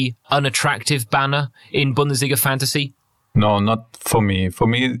under the unattractive banner in Bundesliga fantasy? No, not for me. For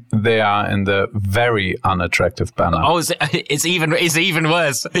me, they are in the very unattractive banner. Oh, it's even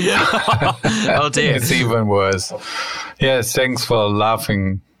worse. Oh dear. It's even worse. Yes, thanks for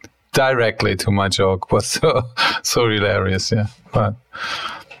laughing directly to my joke. Was so hilarious, yeah. But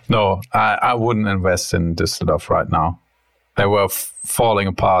no, I wouldn't invest in Düsseldorf right now. They were falling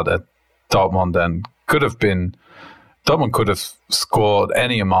apart at Dortmund and Dortmund could have scored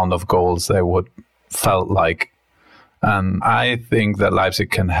any amount of goals they would felt like. And I think that Leipzig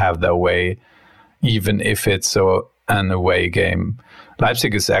can have their way, even if it's an away game.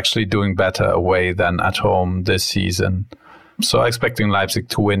 Leipzig is actually doing better away than at home this season. So expecting Leipzig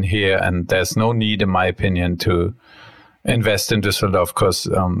to win here, and there's no need, in my opinion, to invest in Düsseldorf because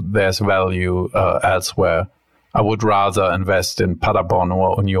there's value elsewhere. I would rather invest in Paderborn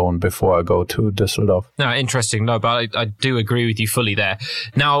or Union before I go to Düsseldorf. No, interesting. No, but I do agree with you fully there.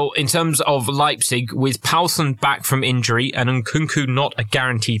 Now, in terms of Leipzig, with Paulsen back from injury and Nkunku not a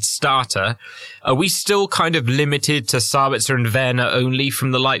guaranteed starter, are we still kind of limited to Sabitzer and Werner only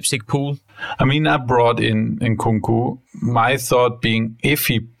from the Leipzig pool? I brought in Nkunku. My thought being, if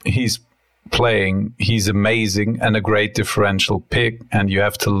he's playing, he's amazing and a great differential pick, and you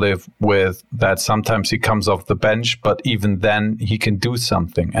have to live with that. Sometimes he comes off the bench, but even then he can do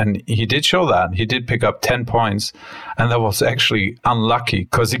something, and he did show that. He did pick up 10 points, and that was actually unlucky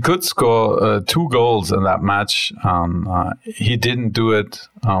because he could score 2 goals in that match. He didn't do it,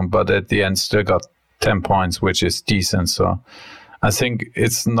 but at the end still got 10 points, which is decent. So I think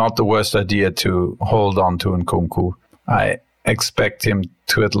it's not the worst idea to hold on to Nkunku. I expect him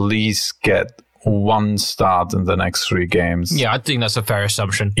to at least get 1 start in the next 3 games. Yeah, I think that's a fair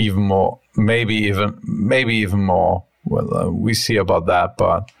assumption. Even more, maybe even more. Well, we see about that,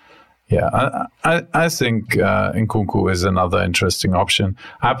 but yeah, I think Nkunku is another interesting option.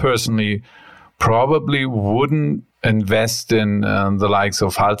 I personally probably wouldn't invest in the likes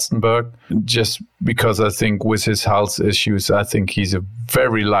of Halstenberg, just because I think with his health issues, I think he's a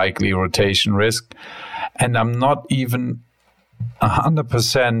very likely rotation risk, and I'm not even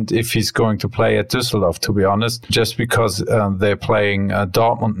 100% if he's going to play at Düsseldorf, to be honest, just because they're playing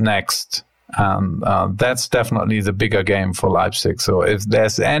Dortmund next. And that's definitely the bigger game for Leipzig. So if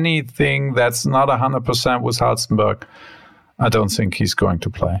there's anything that's not 100% with Halstenberg, I don't think he's going to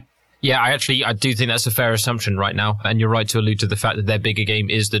play. Yeah, I do think that's a fair assumption right now. And you're right to allude to the fact that their bigger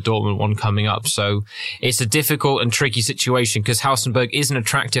game is the Dortmund one coming up. So it's a difficult and tricky situation because Hausenberg is an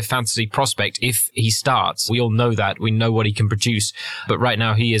attractive fantasy prospect if he starts. We all know that. We know what he can produce. But right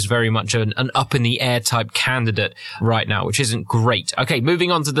now he is very much an up in the air type candidate right now, which isn't great. Okay,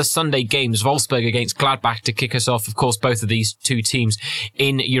 moving on to the Sunday games. Wolfsburg against Gladbach to kick us off. Of course, both of these two teams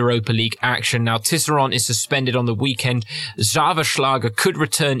in Europa League action. Now, Tisserand is suspended on the weekend. Xaver could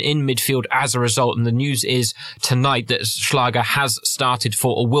return in midfield as a result, and the news is tonight that Schlager has started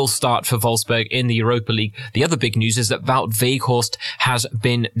for or will start for Wolfsburg in the Europa League. The other big news is that Wout Weghorst has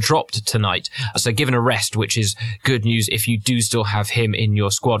been dropped tonight, so given a rest, which is good news if you do still have him in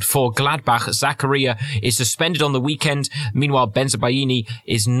your squad. For Gladbach, Zakaria is suspended on the weekend. Meanwhile, Bensebaini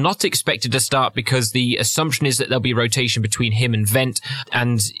is not expected to start because the assumption is that there'll be rotation between him and Wendt,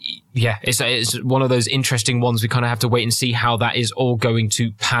 and yeah, it's one of those interesting ones. We kind of have to wait and see how that is all going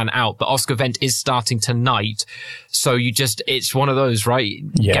to pan out. But Oscar Wendt is starting tonight. So it's one of those, right?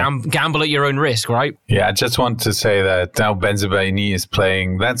 Yeah. Gamble at your own risk, right? Yeah, I just want to say that now Bensebaini is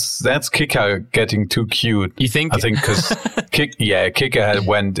playing. That's Kicker getting too cute. You think? I think because Kicker had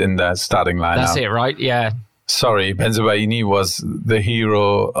went in the starting lineup. That's it, right? Yeah. Sorry, Bensebaini was the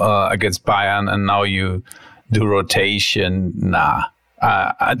hero against Bayern, and now you do rotation. Nah.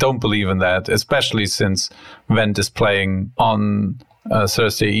 I don't believe in that, especially since Wendt is playing on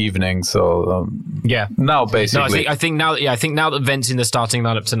Thursday evening. So now basically, I think now that Wendt's in the starting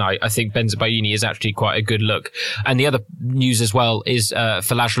lineup tonight, I think Bensebaini is actually quite a good look. And the other news as well is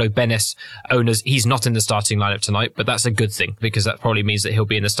for Laszlo Benes owners, he's not in the starting lineup tonight, but that's a good thing because that probably means that he'll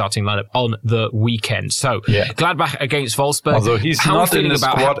be in the starting lineup on the weekend. So Gladbach against Wolfsburg. Although he's not in the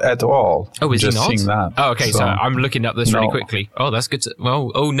squad at all. Oh, is he not? Seeing that. Oh, okay. So I'm looking up this really quickly. Oh, that's good.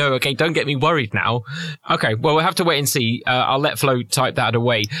 Oh no. Okay, don't get me worried now. Okay, well we'll have to wait and see. I'll let Flo type that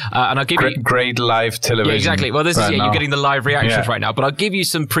away, and I'll give you great live television. Yeah, exactly. Well, you're getting the live reactions right now, but I'll give you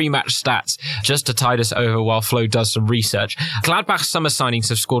some pre-match stats just to tide us over while Flo does some research. Gladbach's summer signings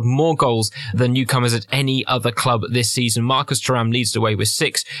have scored more goals than newcomers at any other club this season. Marcus Thuram leads the way with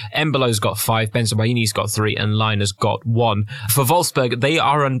 6, Embolo's got 5, Bensebaini's got 3, and Leiner's got 1. For Wolfsburg, they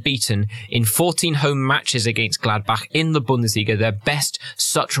are unbeaten in 14 home matches against Gladbach in the Bundesliga, their best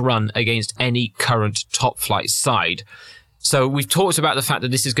such run against any current top-flight side. So we've talked about the fact that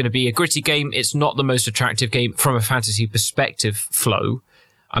this is going to be a gritty game. It's not the most attractive game from a fantasy perspective, Flo.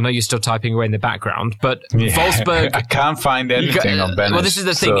 I know you're still typing away in the background, but Wolfsburg... I can't find anything on Benes. Well, this is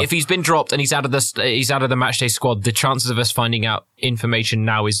the thing. If he's been dropped and he's out of the matchday squad, the chances of us finding out information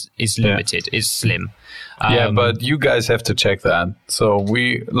now is limited, is slim. But you guys have to check that. So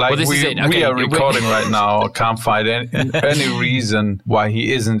we are recording right now. Can't find any reason why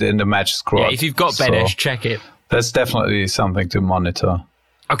he isn't in the match squad. Yeah, if you've got Benes, check it. That's definitely something to monitor.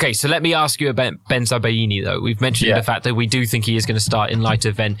 Okay, so let me ask you about Bensebaini, though. We've mentioned the fact that we do think he is going to start in light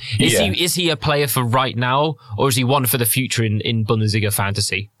of Wendt. Is he a player for right now, or is he one for the future in Bundesliga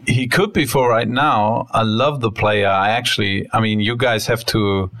fantasy? He could be for right now. I love the player. You guys have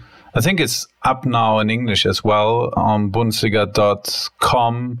to... I think it's up now in English as well on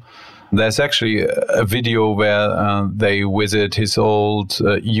Bundesliga.com. There's actually a video where they visit his old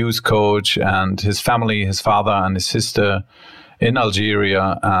youth coach and his family, his father and his sister in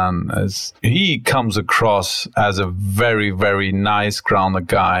Algeria. And he comes across as a very, very nice, grounded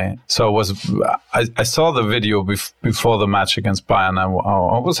guy. So I saw the video before the match against Bayern. I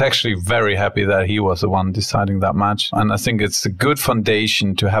was actually very happy that he was the one deciding that match. And I think it's a good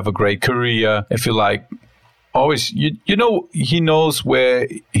foundation to have a great career, if you like. Always, he knows where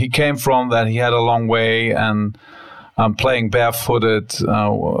he came from, that he had a long way, and playing barefooted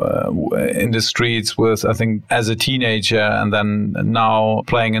in the streets I think, as a teenager, and then now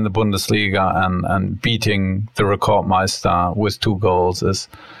playing in the Bundesliga and beating the Rekordmeister with 2 goals is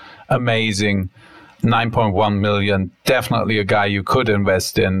amazing. 9.1 million, definitely a guy you could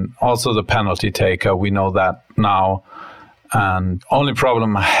invest in. Also the penalty taker, we know that now. And only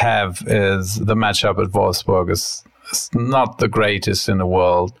problem I have is the matchup at Wolfsburg is not the greatest in the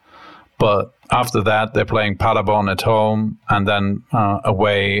world. But after that, they're playing Paderborn at home and then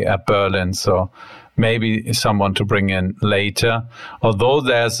away at Berlin. So maybe someone to bring in later. Although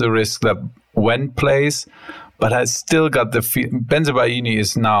there's a risk that Wendt plays, but I still got the feeling Bensebaini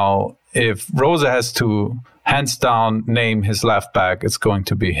is now, if Rosa has to hands down name his left back, it's going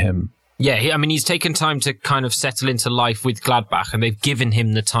to be him. Yeah, he's taken time to kind of settle into life with Gladbach, and they've given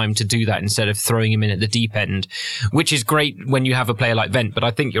him the time to do that instead of throwing him in at the deep end, which is great when you have a player like Wendt. But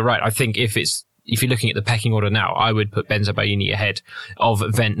I think you're right. I think if it's if you're looking at the pecking order now, I would put Benzabaini ahead of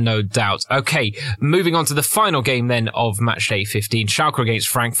Wendt, no doubt. Okay, moving on to the final game then of matchday 15. Schalke against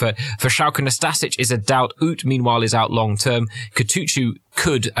Frankfurt. For Schalke, Nastasic is a doubt. Ut, meanwhile, is out long term. Kutucu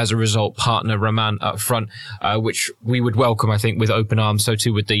could, as a result, partner Rahman up front, which we would welcome, I think, with open arms. So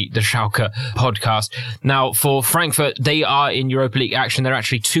too with the Schalke podcast. Now, for Frankfurt, they are in Europa League action. They're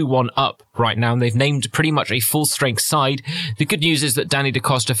actually 2-1 up right now, and they've named pretty much a full-strength side. The good news is that Danny Da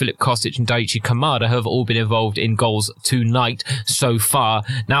Costa, Filip Kostic, and Daichi Kamada have all been involved in goals tonight so far.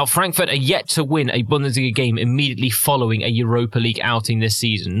 Now, Frankfurt are yet to win a Bundesliga game immediately following a Europa League outing this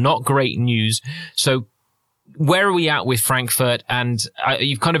season. Not great news. So, where are we at with Frankfurt? And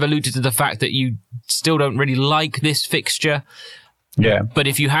you've kind of alluded to the fact that you still don't really like this fixture. Yeah. But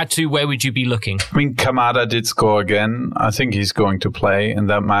if you had to, where would you be looking? I mean, Kamada did score again. I think he's going to play in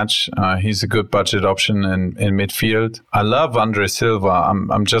that match. He's a good budget option in midfield. I love Andre Silva.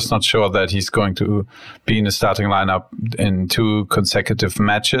 I'm just not sure that he's going to be in the starting lineup in 2 consecutive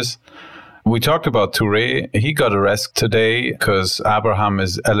matches. We talked about Touré. He got a rest today because Abraham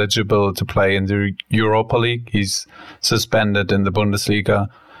is eligible to play in the Europa League. He's suspended in the Bundesliga.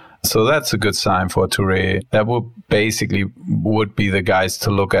 So that's a good sign for Touré. That would be the guys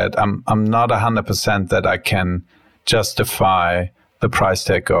to look at. I'm not 100% that I can justify the price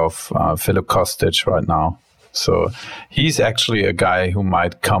tag of Filip Kostic right now. So he's actually a guy who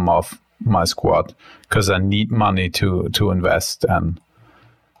might come off my squad because I need money to invest, and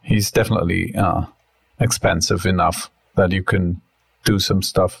he's definitely expensive enough that you can do some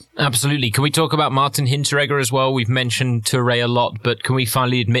stuff. Absolutely. Can we talk about Martin Hinteregger as well? We've mentioned Touré a lot, but can we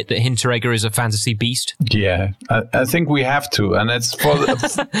finally admit that Hinteregger is a fantasy beast? Yeah, I think we have to, and it's for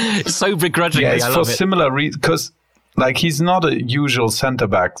so begrudgingly. Yeah, it's for similar reasons, because like he's not a usual centre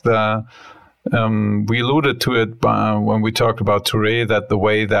back. We alluded to it when we talked about Touré, that the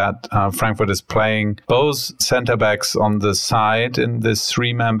way that Frankfurt is playing, both centre backs on the side in this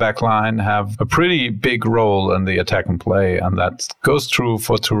 3-man back line have a pretty big role in the attack and play, and that goes true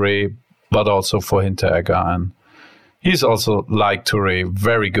for Touré, but also for Hinteregger. And he's also, like Touré,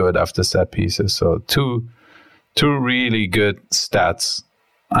 very good after set pieces. So two really good stats,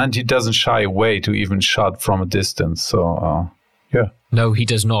 and he doesn't shy away to even shot from a distance. So yeah. No, he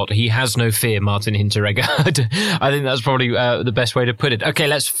does not. He has no fear, Martin Hinteregger. I think that's probably the best way to put it. Okay,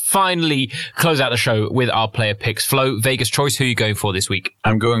 let's finally close out the show with our player picks. Flo, Vegas choice, who are you going for this week?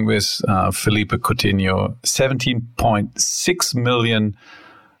 I'm going with Felipe Coutinho, 17.6 million.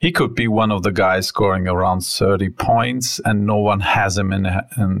 He could be one of the guys scoring around 30 points, and no one has him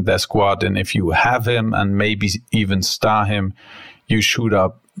in their squad. And if you have him and maybe even star him, you shoot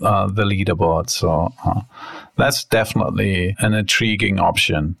up the leaderboard. So that's definitely an intriguing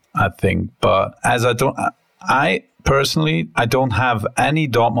option, I think. But as I personally don't have any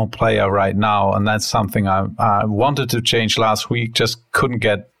Dortmund player right now, and that's something I wanted to change last week, just couldn't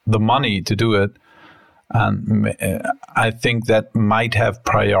get the money to do it. And I think that might have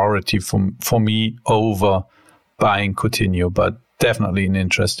priority for me over buying Coutinho, but definitely an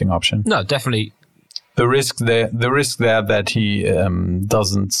interesting option. No, definitely. The risk there that he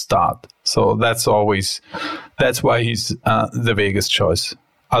doesn't start. So that's why he's the Vegas choice.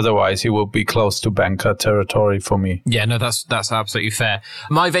 Otherwise, he will be close to banker territory for me. Yeah, no, that's absolutely fair.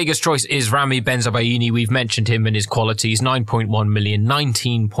 My Vegas choice is Rami Benzabaini. We've mentioned him and his qualities. 9.1 million,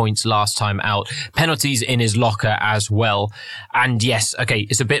 19 points last time out. Penalties in his locker as well. And yes, okay,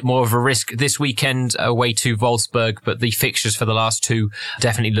 it's a bit more of a risk this weekend away to Wolfsburg, but the fixtures for the last 2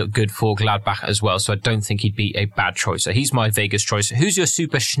 definitely look good for Gladbach as well. So I don't think he'd be a bad choice. So he's my Vegas choice. Who's your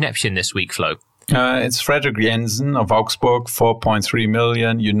super Schnäppchen this week, Flo? It's Fredrik Jensen of Augsburg, 4.3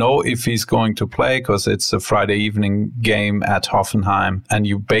 million. You know if he's going to play because it's a Friday evening game at Hoffenheim, and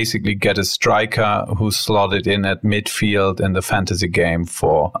you basically get a striker who's slotted in at midfield in the fantasy game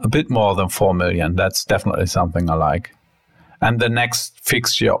for a bit more than 4 million. That's definitely something I like. And the next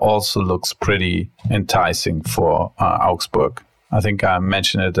fixture also looks pretty enticing for Augsburg. I think I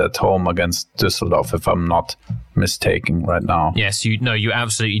mentioned it at home against Düsseldorf, if I'm not mistaken right now. Yes, you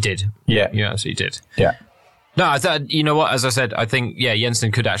absolutely did. Yeah. You absolutely did. Yeah. No, I thought, you know what, as I said, I think,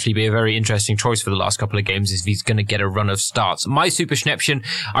 Jensen could actually be a very interesting choice for the last couple of games if he's going to get a run of starts. My super Schnäppchen,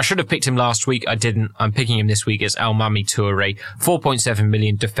 I should have picked him last week. I didn't. I'm picking him this week as Almami Touré, 4.7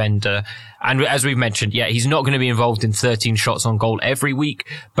 million defender. And as we've mentioned, he's not going to be involved in 13 shots on goal every week,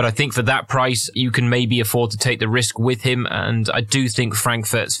 but I think for that price, you can maybe afford to take the risk with him. And I do think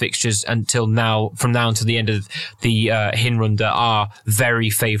Frankfurt's fixtures from now until the end of the Hinrunde are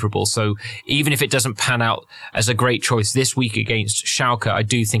very favourable. So even if it doesn't pan out as a great choice this week against Schalke, I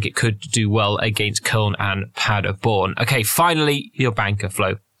do think it could do well against Köln and Paderborn. Okay, finally, your banker,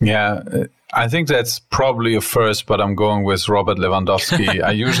 Flo. Yeah, I think that's probably a first, but I'm going with Robert Lewandowski.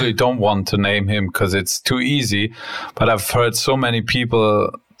 I usually don't want to name him because it's too easy, but I've heard so many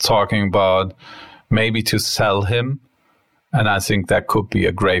people talking about maybe to sell him. And I think that could be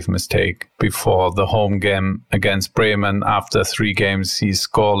a grave mistake before the home game against Bremen. After 3 games, he's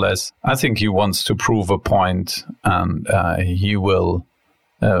scoreless. I think he wants to prove a point, and he will,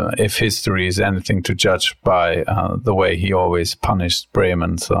 if history is anything to judge by the way he always punished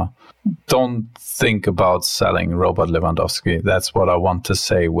Bremen. So don't think about selling Robert Lewandowski. That's what I want to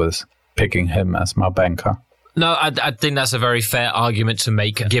say with picking him as my banker. No, I think that's a very fair argument to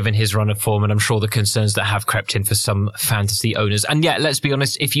make, given his run of form, and I'm sure the concerns that have crept in for some fantasy owners. And yeah, let's be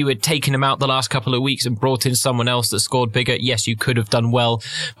honest, if you had taken him out the last couple of weeks and brought in someone else that scored bigger, yes, you could have done well,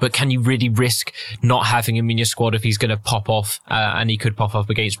 but can you really risk not having him in your squad if he's going to pop off, and he could pop off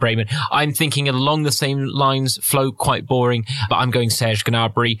against Bremen? I'm thinking along the same lines, Flo, quite boring, but I'm going Serge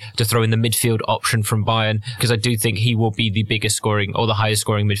Gnabry to throw in the midfield option from Bayern, because I do think he will be the biggest scoring or the highest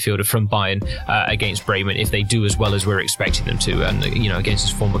scoring midfielder from Bayern against Bremen if they do as well as we're expecting them to, and against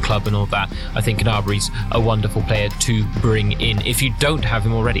his former club and all that. I think Gnabry's a wonderful player to bring in if you don't have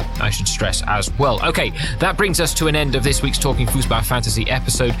him already, I should stress as well. Okay, that brings us to an end of this week's Talking Fußball Fantasy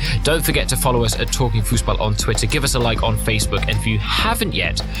episode. Don't forget to follow us at Talking Fußball on Twitter, give us a like on Facebook, and if you haven't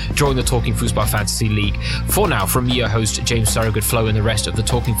yet, join the Talking Fußball Fantasy League. For now, from me, your host James Surrogate, Flo, and the rest of the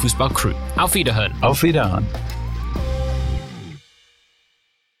Talking Fußball crew, Auf Wiederhören. Auf Wiederhören.